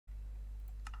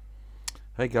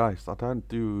Hey guys, I don't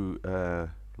do a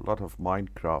lot of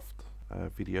Minecraft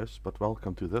videos, but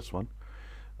welcome to this one.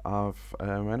 I've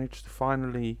managed to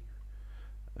finally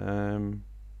um,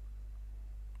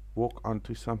 walk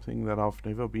onto something that I've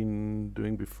never been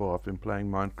doing before. I've been playing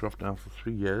Minecraft now for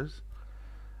 3 years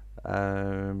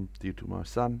due to my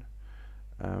son,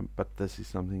 but this is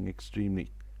something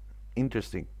extremely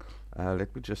interesting.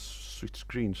 Let me just switch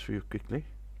screens for you quickly.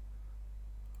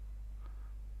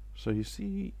 So you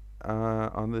see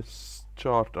on this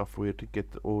chart of where to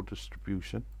get the ore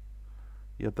distribution.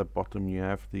 Here at the bottom you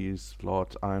have these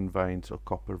large iron veins or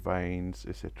copper veins,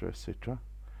 etc, etc.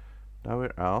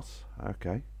 Nowhere else.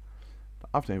 Okay.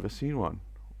 I've never seen one.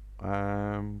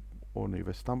 Or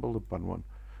never stumbled upon one.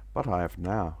 But I have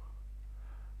now.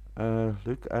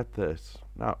 Look at this.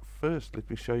 Now first let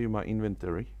me show you my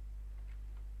inventory.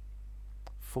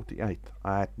 48.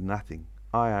 I had nothing.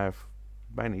 I have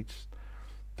managed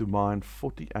to mine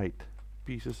 48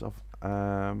 pieces of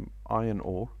iron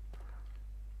ore.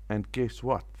 And guess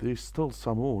what? There's still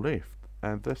some more left.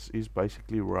 And this is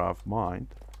basically where I've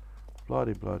mined. Blah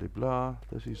de blah de blah.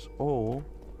 This is all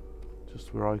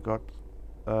just where I got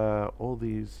all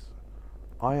these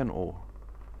iron ore.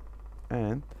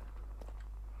 And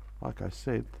like I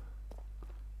said,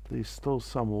 there's still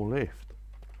some more left.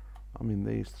 I mean,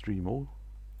 there's 3 more.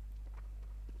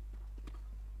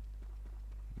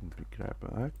 Let me grab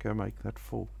it. Okay, make that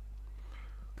 4.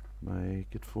 Make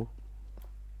it 4.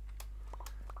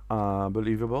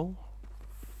 Unbelievable.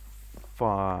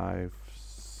 5,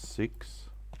 6.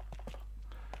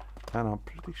 And I'm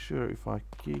pretty sure if I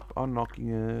keep on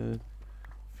knocking a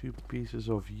few pieces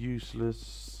of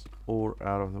useless ore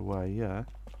out of the way here,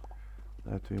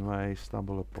 that we may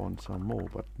stumble upon some more.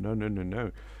 But no, no, no,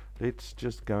 no. Let's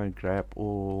just go and grab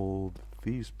all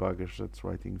these buggers that's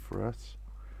waiting for us.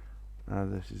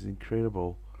 This is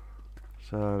incredible.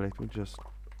 So let me just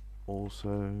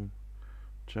also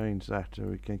change that so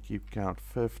we can keep count.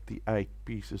 58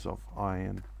 pieces of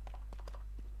iron.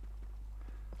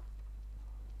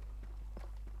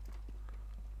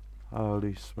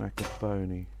 Holy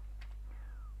smackapony.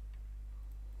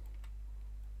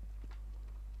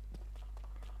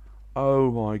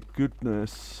 Oh my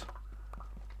goodness.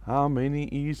 How many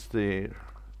is there?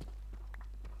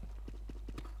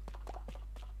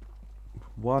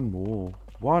 One more.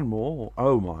 One more.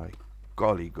 Oh my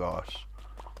golly gosh.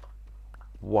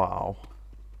 Wow.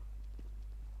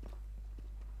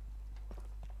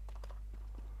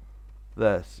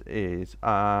 This is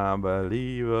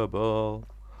unbelievable.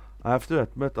 I have to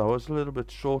admit I was a little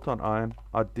bit short on iron.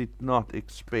 I did not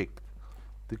expect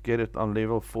to get it on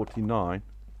level 49.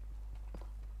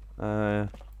 Oh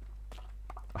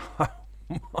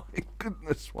my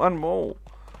goodness, one more.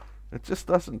 It just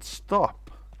doesn't stop.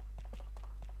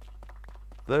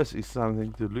 This is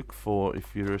something to look for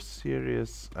if you're a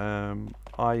serious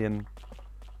iron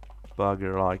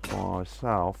bugger like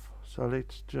myself. So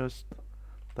let's just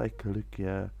take a look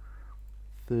here.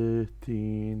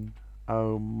 13.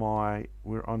 Oh my,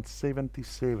 we're on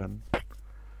 77.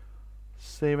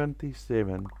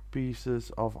 77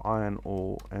 pieces of iron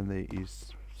ore, and there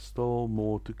is still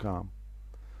more to come.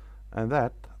 And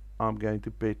that, I'm going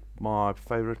to bet my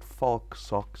favorite folk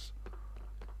socks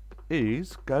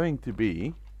is going to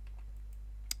be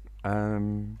a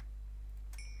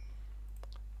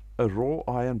raw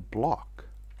iron block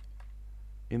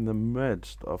in the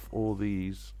midst of all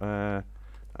these.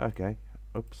 Okay,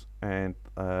 oops, and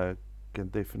can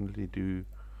definitely do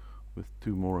with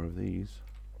 2 more of these.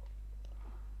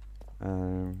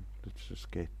 Let's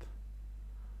just get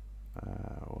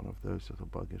one of those little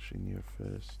buggers in here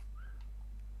first.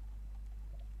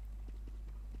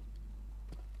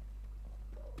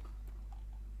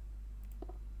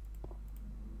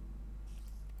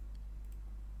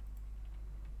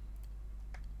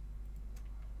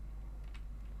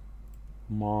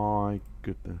 My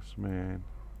goodness, man.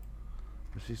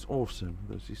 This is awesome.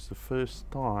 This is the first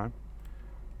time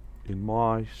in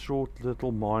my short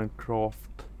little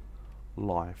Minecraft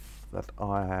life that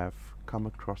I have come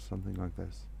across something like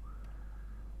this.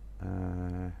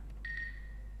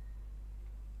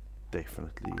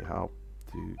 Definitely help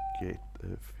to get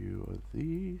a few of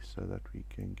these so that we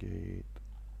can get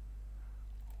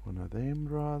one of them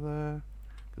rather,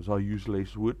 because I use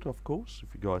less wood, of course,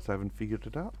 if you guys haven't figured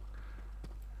it out.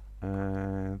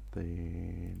 And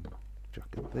then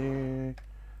chuck it there.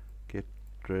 Get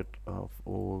rid of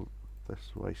all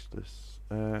this wasteless.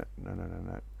 No, no, no,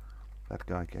 no. That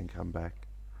guy can come back.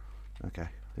 Okay,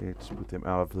 let's put him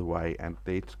out of the way and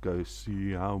let's go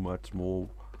see how much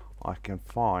more I can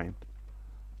find.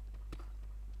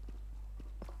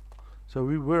 So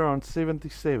we were on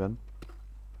 77.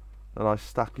 that I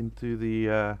stuck into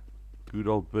the good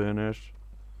old burners.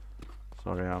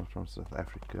 Sorry, I'm from South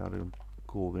Africa. I don't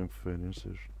call them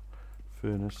furnaces.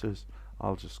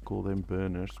 I'll just call them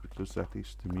burners because that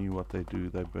is to me what they do.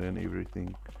 They burn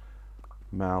everything,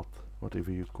 melt,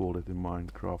 whatever you call it in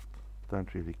Minecraft.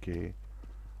 Don't really care.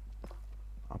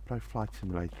 I play Flight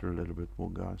Simulator a little bit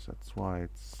more, guys. That's why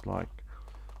it's like.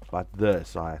 But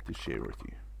this I had to share with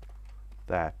you.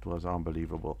 That was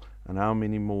unbelievable. And how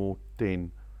many more?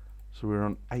 10. So we're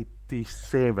on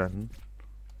 87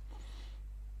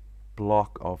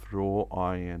 block of raw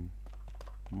iron.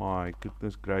 My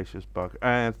goodness gracious, bug.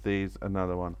 And there's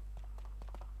another one.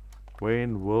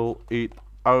 When will it?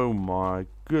 Oh my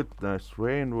goodness,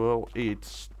 when will it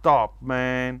stop,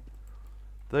 man?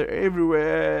 They're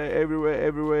everywhere,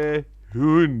 everywhere.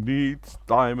 Who needs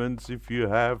diamonds if you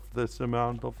have this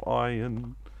amount of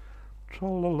iron?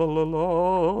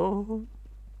 Tra-la-la-la-la.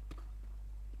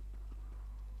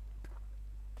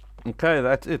 Okay,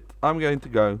 that's it. I'm going to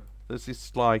go. This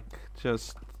is like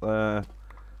just like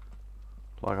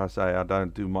I say, I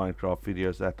don't do Minecraft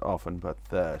videos that often, but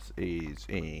this is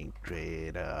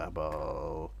incredible.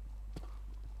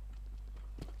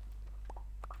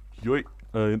 Yoy,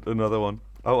 and another one.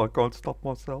 Oh, I can't stop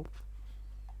myself.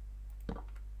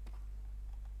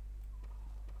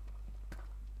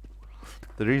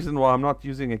 The reason why I'm not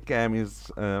using a cam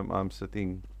is I'm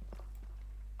sitting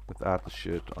without the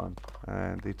shirt on,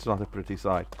 and it's not a pretty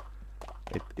sight.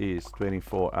 It is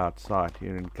 24 outside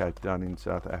here in Cape Town in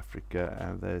South Africa,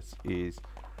 and this is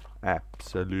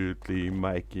absolutely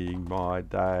making my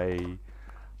day.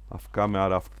 I've come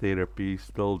out of therapy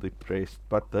still depressed,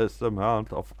 but this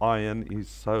amount of iron is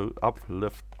so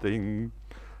uplifting.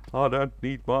 I don't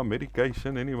need my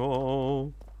medication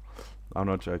anymore. I'm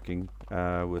not joking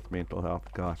with mental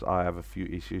health, guys. I have a few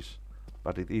issues,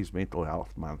 but it is mental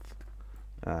health month,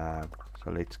 so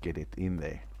let's get it in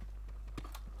there.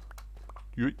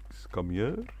 Yikes, come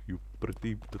here, you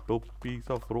pretty little piece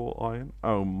of raw iron.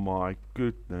 Oh my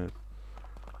goodness.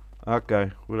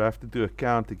 Okay, we'll have to do a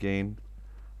count again.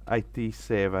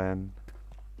 87.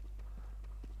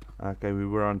 Okay, we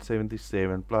were on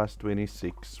 77 plus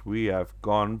 26. We have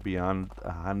gone beyond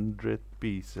 100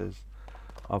 pieces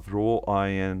of raw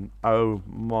iron. Oh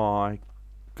my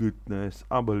goodness,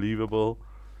 unbelievable.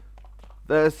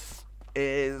 This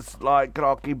is like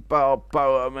Rocky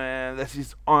Balboa, man. This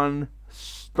is unstoppable.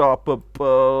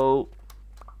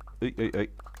 Hey, hey, hey.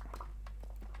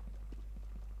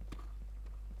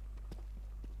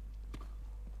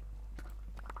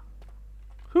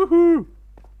 Hoo-hoo.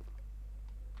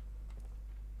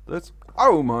 That's,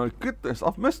 oh my goodness,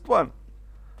 I've missed one.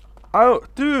 Oh,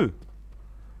 2.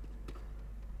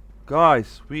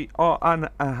 Guys, we are on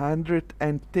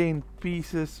 110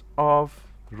 pieces of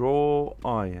raw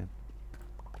iron.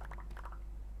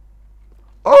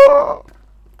 Oh,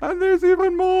 and there's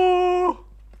even more.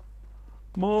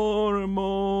 More and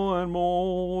more and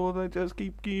more. They just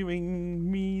keep giving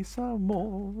me some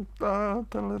more. Da,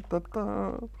 da, da,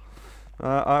 da.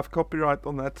 I have copyright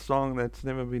on that song. That's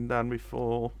never been done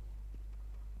before.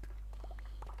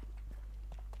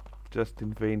 Just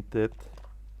invented.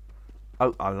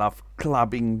 Oh, I love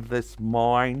clubbing this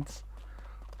mines.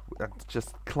 That's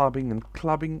just clubbing and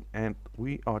clubbing, and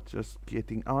we are just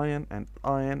getting iron and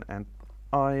iron and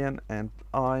iron and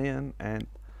iron and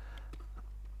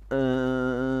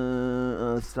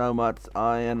so much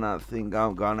iron. I think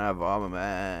I'm gonna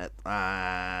vomit.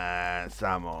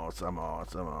 Some more.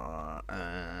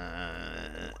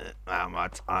 How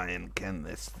much iron can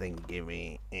this thing give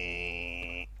me?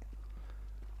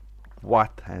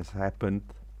 What has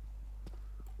happened?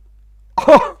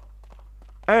 Oh!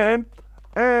 And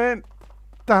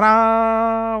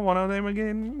ta-da! One of them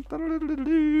again.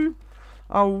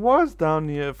 I was down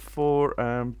here for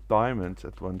diamonds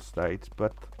at one stage,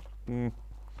 but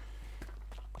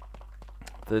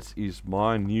this is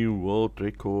my new world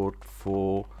record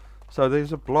for. So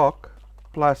there's a block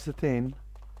plus a 10.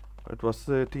 It was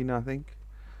 13, I think.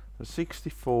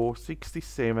 64,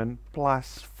 67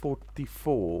 plus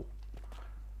 44.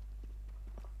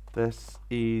 This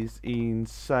is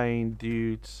insane,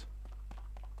 dudes.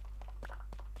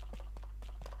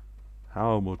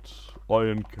 How much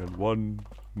iron can one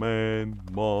man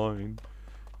mine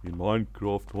in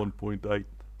Minecraft 1.8?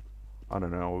 I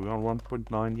don't know. Are we on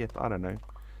 1.9 yet? I don't know.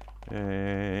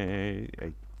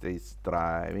 It is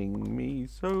driving me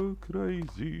so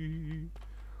crazy.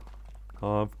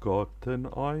 I've got an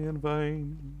iron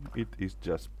vein. It is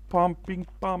just pumping.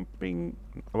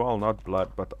 Well, not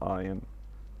blood, but iron.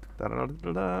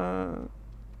 Da-da-da-da-da.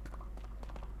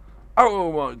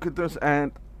 Oh my goodness,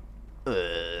 and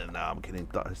Now I'm getting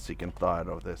sick and tired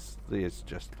of this. There's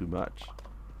just too much.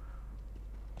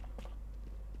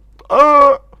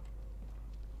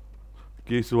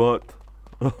 Guess what?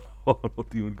 I'm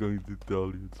not even going to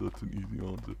tell you. It's such an easy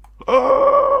answer.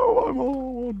 I'm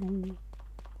on.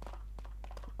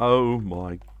 Oh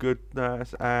my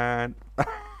goodness, and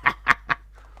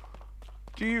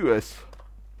Jeesh.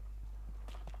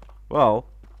 Well,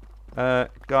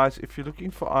 guys, if you're looking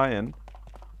for iron,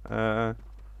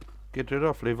 get rid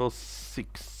of level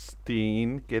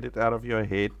 16. Get it out of your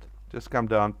head. Just come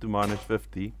down to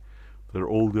 -50. They're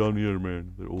all down here,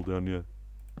 man. They're all down here.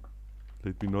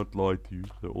 Let me not lie to you.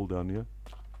 They're all down here.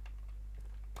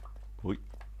 Oi.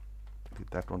 Did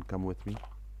that one come with me?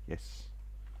 Yes.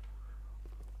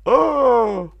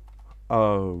 Oh!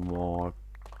 Oh my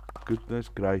goodness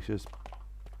gracious.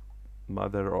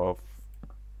 Mother of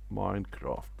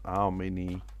Minecraft. How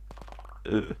many?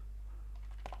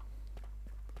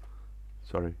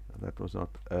 Sorry, that was not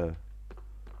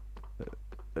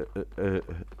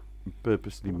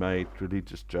purposely made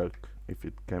religious joke if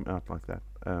it came out like that.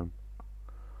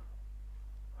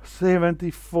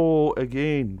 74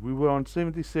 again. We were on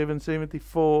 77,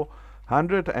 74,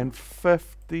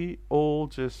 150, all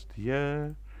just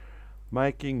here,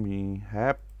 making me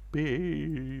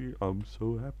happy. I'm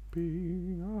so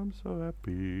happy. I'm so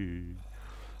happy.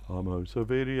 I'm oh so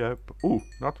very happy. Oh,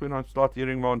 not when I start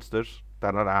hearing monsters.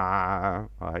 Da-da-da.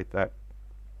 I hate that.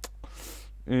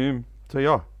 So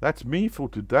yeah, that's me for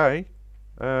today.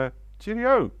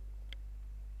 Cheerio.